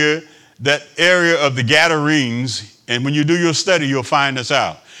area, that area of the Gadarenes, and when you do your study, you'll find this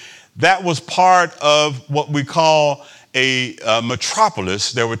out. That was part of what we call a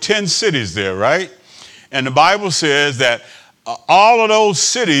metropolis. There were 10 cities there, right? And the Bible says that all of those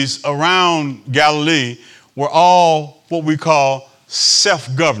cities around Galilee were all what we call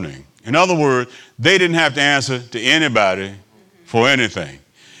self-governing. In other words, they didn't have to answer to anybody for anything.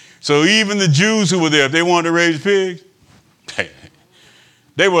 So even the Jews who were there, if they wanted to raise pigs,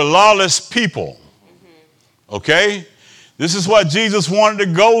 they were lawless people. Okay? This is why Jesus wanted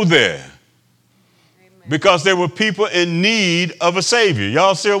to go there. Because there were people in need of a Savior.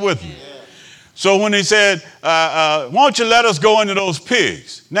 Y'all still with me? So when he said, why don't you let us go into those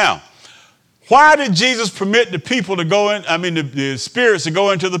pigs? Now, why did Jesus permit the people to go in, the spirits to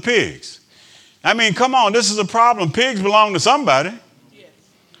go into the pigs? I mean, come on, this is a problem. Pigs belong to somebody. Yes.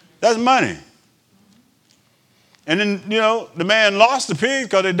 That's money. And then, the man lost the pigs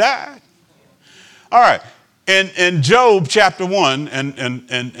because they died. All right. In Job chapter 1,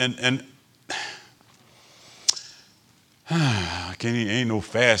 and ain't no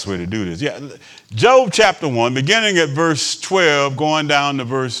fast way to do this. Yeah, Job chapter 1, beginning at verse 12, going down to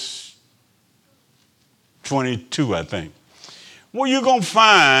verse 22, I think. What you're going to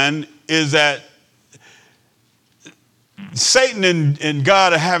find is that Satan and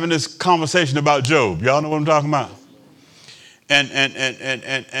God are having this conversation about Job. Y'all know what I'm talking about?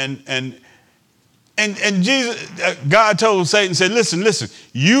 And Jesus, God told Satan, said, listen,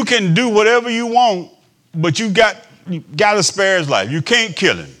 you can do whatever you want, but you got to spare his life. You can't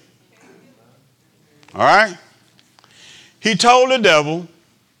kill him. All right? He told the devil,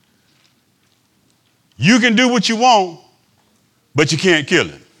 you can do what you want, but you can't kill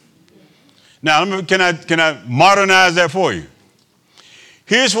him. Now, can I modernize that for you?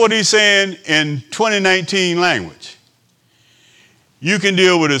 Here's what he's saying in 2019 language. You can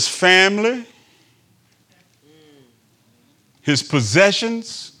deal with his family, his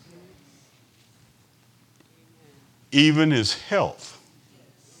possessions, even his health,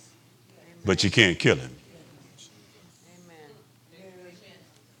 but you can't kill him.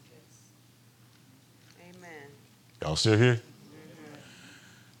 Y'all still here?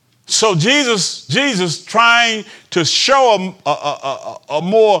 So Jesus trying to show a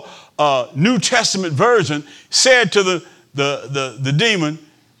more New Testament version said to the demon,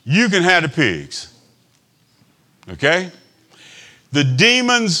 you can have the pigs. Okay? The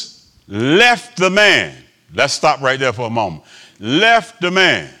demons left the man. Let's stop right there for a moment. Left the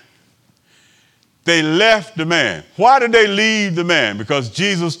man. They left the man. Why did they leave the man? Because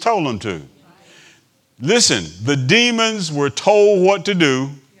Jesus told them to. Listen, the demons were told what to do.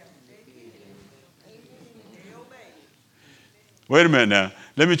 Wait a minute now.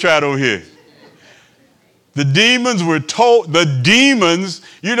 Let me try it over here. The demons were told, the demons,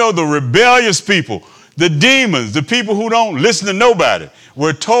 you know, the rebellious people, the demons, the people who don't listen to nobody,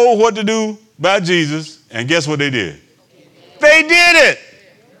 were told what to do by Jesus, and guess what they did? They did it.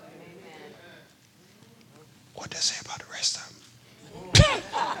 What does that say about the rest of them?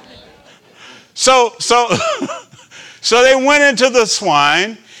 So they went into the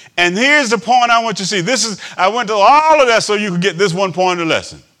swine, and here's the point I want you to see. I went to all of that so you could get this one point of the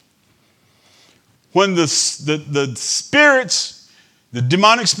lesson. When the spirits, the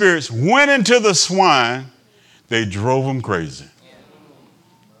demonic spirits, went into the swine, they drove them crazy.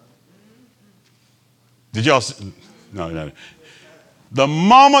 Did y'all see? No. The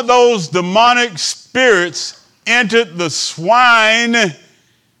moment those demonic spirits entered the swine,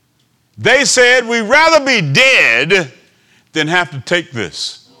 they said, we'd rather be dead than have to take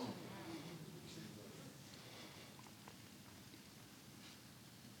this.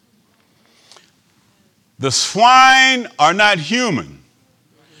 The swine are not human.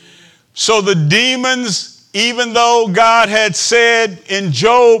 So the demons, even though God had said in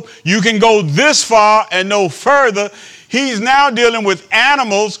Job, you can go this far and no further, he's now dealing with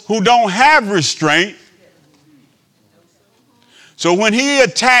animals who don't have restraint. So when he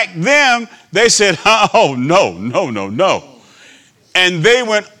attacked them, they said, oh, no. And they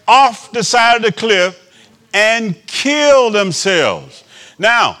went off the side of the cliff and killed themselves.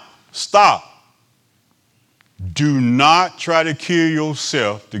 Now, stop. Do not try to kill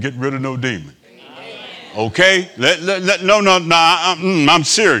yourself to get rid of no demon. Okay? I'm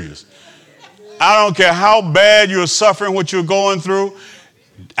serious. I don't care how bad you're suffering, what you're going through.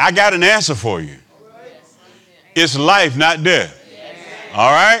 I got an answer for you. It's life, not death.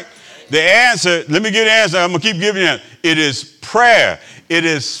 All right? The answer, let me give the answer. I'm going to keep giving you. It is prayer. It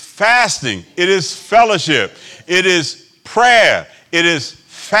is fasting. It is fellowship. It is prayer. It is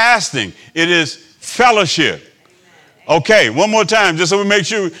fasting. It is fellowship. Okay, one more time, just so we make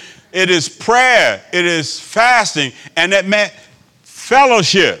sure. It is prayer. It is fasting. And that meant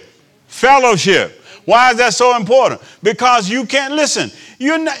fellowship. Fellowship. Why is that so important? Because you can't listen.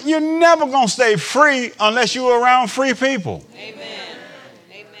 You're never going to stay free unless you're around free people. Amen.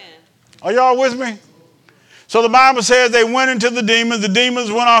 Are y'all with me? So the Bible says they went into the demons. The demons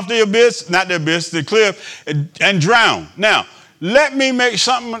went off the abyss, not the abyss, the cliff, and drowned. Now, let me make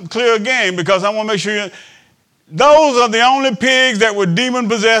something clear again, because I want to make sure those are the only pigs that were demon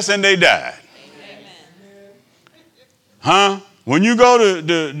possessed and they died. Amen. Huh? When you go to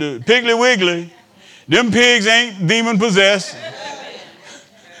the Piggly Wiggly, them pigs ain't demon possessed.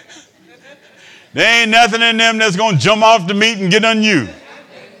 There ain't nothing in them that's going to jump off the meat and get on you.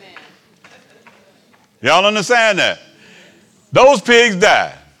 Y'all understand that? Those pigs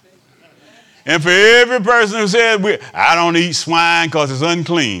died. And for every person who said, I don't eat swine because it's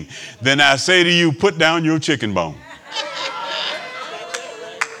unclean, then I say to you, put down your chicken bone.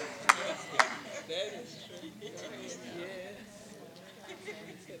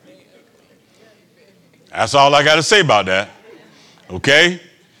 That's all I got to say about that. Okay?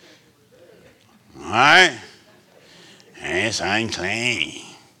 All right? It's unclean.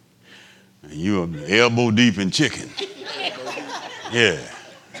 And you're elbow deep in chicken. Yeah.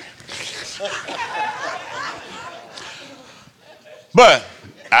 But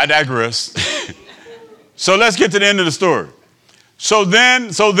I digress. So let's get to the end of the story. So then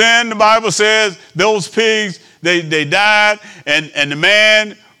the Bible says those pigs, they died, and the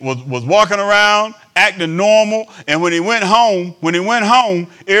man was walking around acting normal. And when he went home,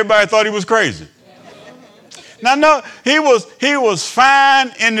 everybody thought he was crazy. Now, no, he was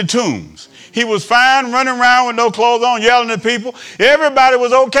fine in the tombs. He was fine running around with no clothes on, yelling at people. Everybody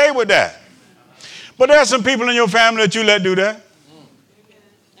was okay with that. But there are some people in your family that you let do that.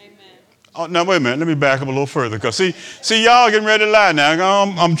 Amen. Oh, now, wait a minute. Let me back up a little further. Because, see, y'all getting ready to lie now.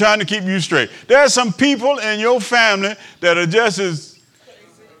 I'm trying to keep you straight. There are some people in your family that are just as,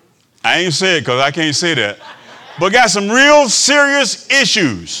 I ain't say it because I can't say that, but got some real serious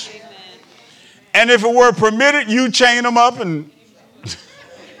issues. Amen. And if it were permitted, you chain them up and...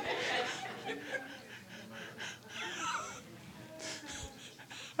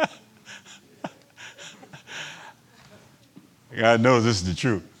 God knows this is the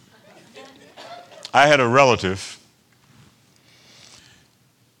truth. I had a relative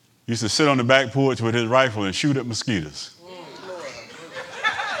used to sit on the back porch with his rifle and shoot at mosquitoes.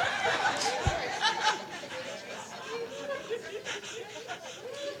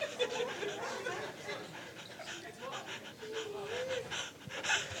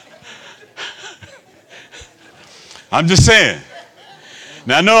 I'm just saying.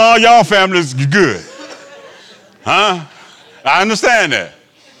 Now, I know all y'all families are good. Huh? I understand that.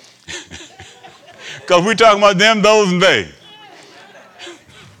 Because we're talking about them, those, and they.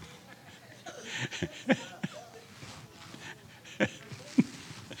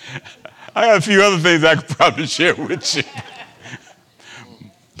 I got a few other things I could probably share with you.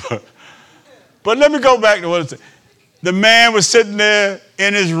 But let me go back to what it said. The man was sitting there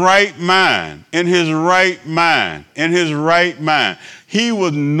in his right mind, in his right mind, in his right mind. He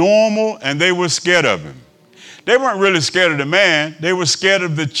was normal and they were scared of him. They weren't really scared of the man. They were scared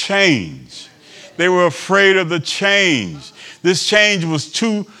of the change. They were afraid of the change. This change was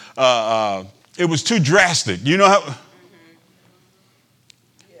too, it was too drastic. You know how?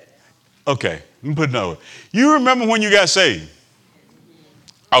 Okay, let me put it another way. You remember when you got saved?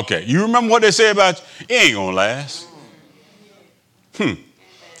 Okay, you remember what they said about you? It ain't gonna last. You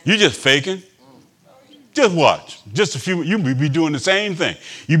just faking. Just watch. Just a few, you be doing the same thing.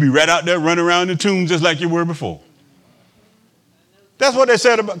 You be right out there running around the tombs just like you were before. That's what they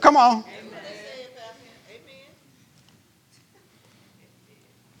said about, come on.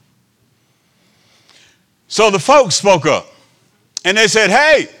 So the folks spoke up and they said,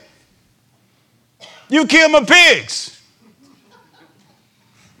 hey, you killed my pigs.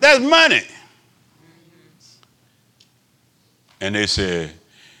 That's money. And they said,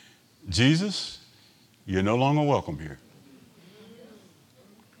 Jesus, you're no longer welcome here.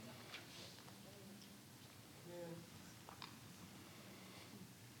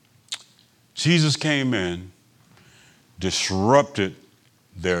 Jesus came in, disrupted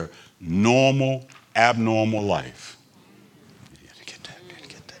their normal, abnormal life.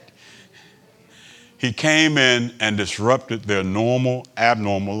 He came in and disrupted their normal,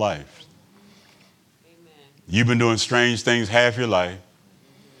 abnormal life. Amen. You've been doing strange things half your life.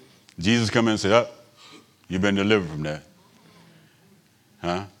 Jesus come in and said, oh, you've been delivered from that.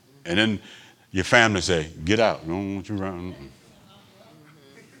 Huh? And then your family say, get out. I don't want you around.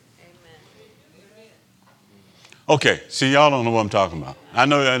 Okay, see, y'all don't know what I'm talking about. I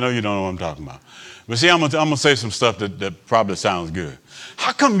know you don't know what I'm talking about. But see, I'm gonna say some stuff that probably sounds good.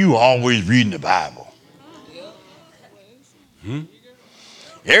 How come you always reading the Bible?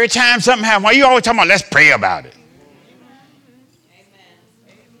 Every time something happens, why you always talking about let's pray about it?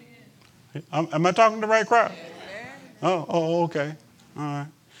 Am I talking to the right crowd? Oh, okay. All right.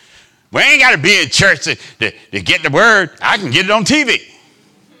 We ain't got to be in church to get the word. I can get it on TV.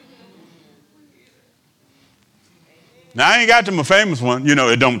 Now, I ain't got to my famous one. You know,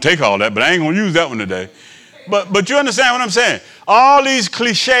 it don't take all that, but I ain't going to use that one today. But you understand what I'm saying? All these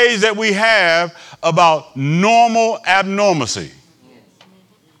cliches that we have about normal abnormalcy.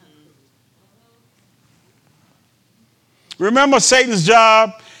 Remember, Satan's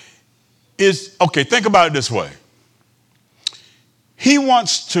job is, okay, think about it this way. He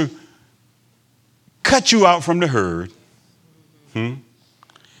wants to cut you out from the herd,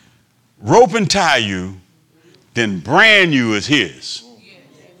 rope and tie you, then brand you as his.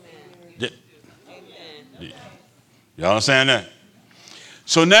 You understand that?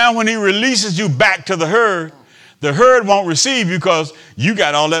 So now when he releases you back to the herd won't receive you because you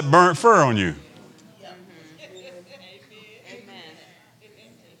got all that burnt fur on you.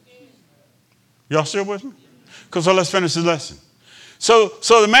 Y'all still with me? So let's finish this lesson. So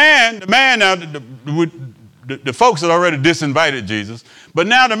the man now, the folks had already disinvited Jesus, but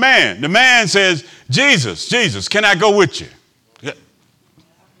now the man says, Jesus, can I go with you?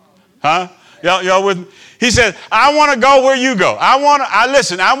 Huh? Y'all with me? He said, I want to go where you go. I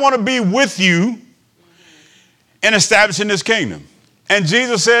want to be with you in establishing this kingdom. And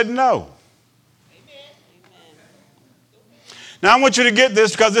Jesus said no. Now, I want you to get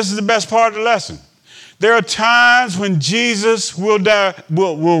this because this is the best part of the lesson. There are times when Jesus will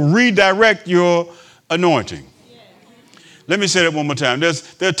redirect your anointing. Let me say that one more time. There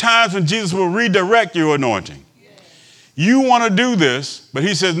are times when Jesus will redirect your anointing. You want to do this, but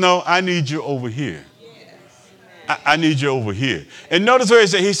he says, no, I need you over here. I need you over here. And notice where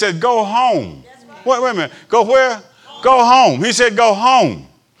he said, go home. Wait a minute. Go where? Go home. He said, go home.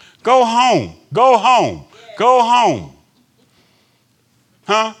 Go home. Go home. Go home.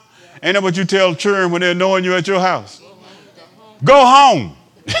 Huh? Ain't that what you tell children when they're knowing you at your house? Go home.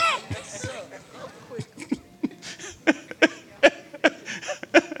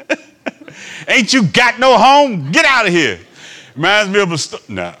 Ain't you got no home? Get out of here. Reminds me of a story.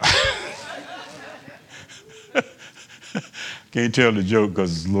 Nah. Can't tell the joke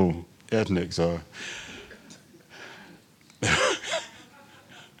because it's a little ethnic, sorry.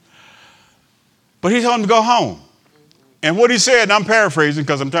 But he told him to go home. And what he said, and I'm paraphrasing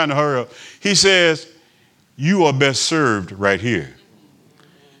because I'm trying to hurry up, he says, you are best served right here.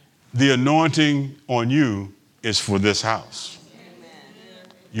 The anointing on you is for this house.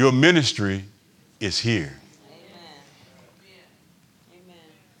 Your ministry is here.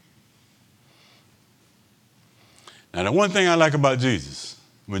 Now, the one thing I like about Jesus,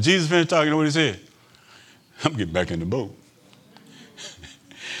 when Jesus finished talking, you know what he said? I'm getting back in the boat.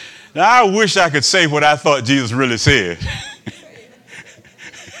 Now, I wish I could say what I thought Jesus really said.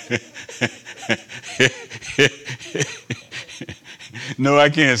 No, I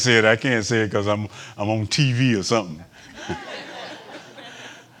can't say it. I can't say it because I'm on TV or something.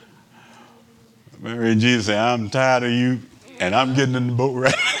 Mary and Jesus said, I'm tired of you, and I'm getting in the boat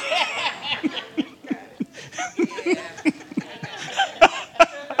right now.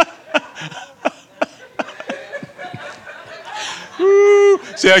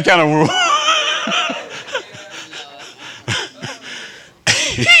 See, I kind of.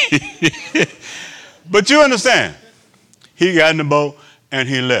 But you understand, he got in the boat and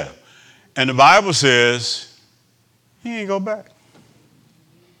he left. And the Bible says he ain't go back.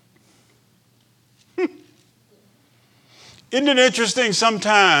 Isn't it interesting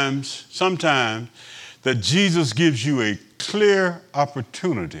sometimes that Jesus gives you a clear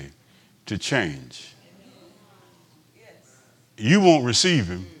opportunity to change? You won't receive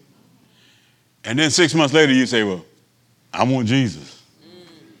him. And then 6 months later you say, well, I want Jesus.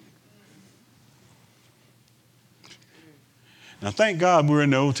 Now, thank God we're in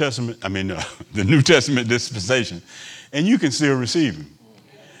the Old Testament, the New Testament dispensation, and you can still receive him.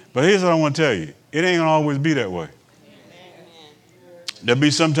 But here's what I want to tell you. It ain't going to always be that way. There'll be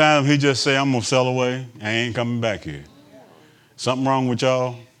sometimes he just say, I'm going to sell away. I ain't coming back here. Something wrong with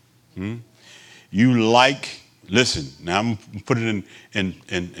y'all? Listen, now I'm going to put it in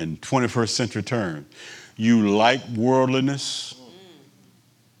 21st century terms. You like worldliness.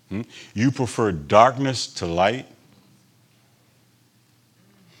 You prefer darkness to light.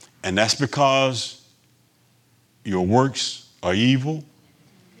 And that's because your works are evil.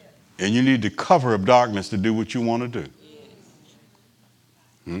 And you need to cover up darkness to do what you want to do.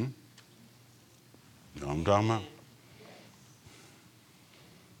 You know what I'm talking about?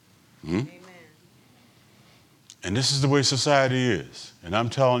 And this is the way society is. And I'm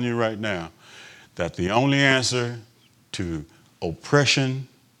telling you right now that the only answer to oppression,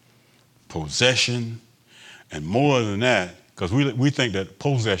 possession, and more than that, because we think that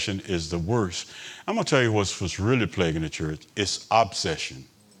possession is the worst. I'm going to tell you what's really plaguing the church. It's obsession.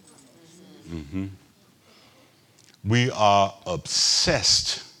 We are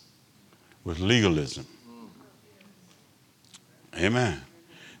obsessed with legalism. Amen.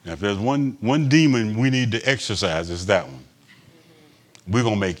 Now, if there's one demon we need to exercise, it's that one. We're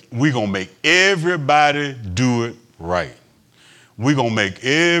gonna make everybody do it right. We're gonna make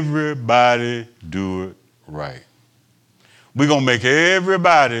everybody do it right. We're gonna make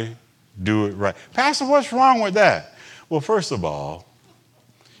everybody do it right. Pastor, what's wrong with that? Well, first of all,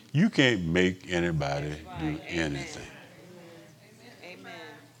 you can't make anybody do anything.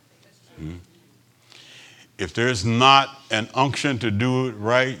 If there's not an unction to do it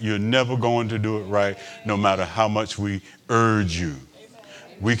right, you're never going to do it right, no matter how much we urge you.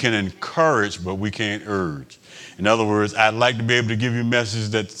 We can encourage, but we can't urge. In other words, I'd like to be able to give you messages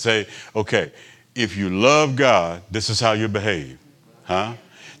that say, okay, if you love God, this is how you behave. That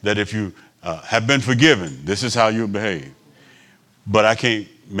if you have been forgiven, this is how you behave. But I can't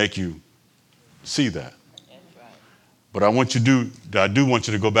make you see that. But I do want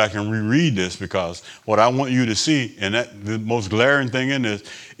you to go back and reread this, because what I want you to see, and the most glaring thing in this,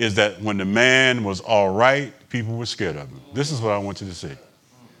 is that when the man was all right, people were scared of him. This is what I want you to see.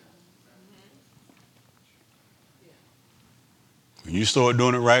 When you start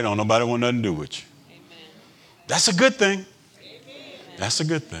doing it right, don't nobody want nothing to do with you. That's a good thing. That's a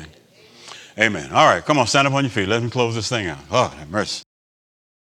good thing. Amen. All right, come on, stand up on your feet. Let me close this thing out. Oh, have mercy.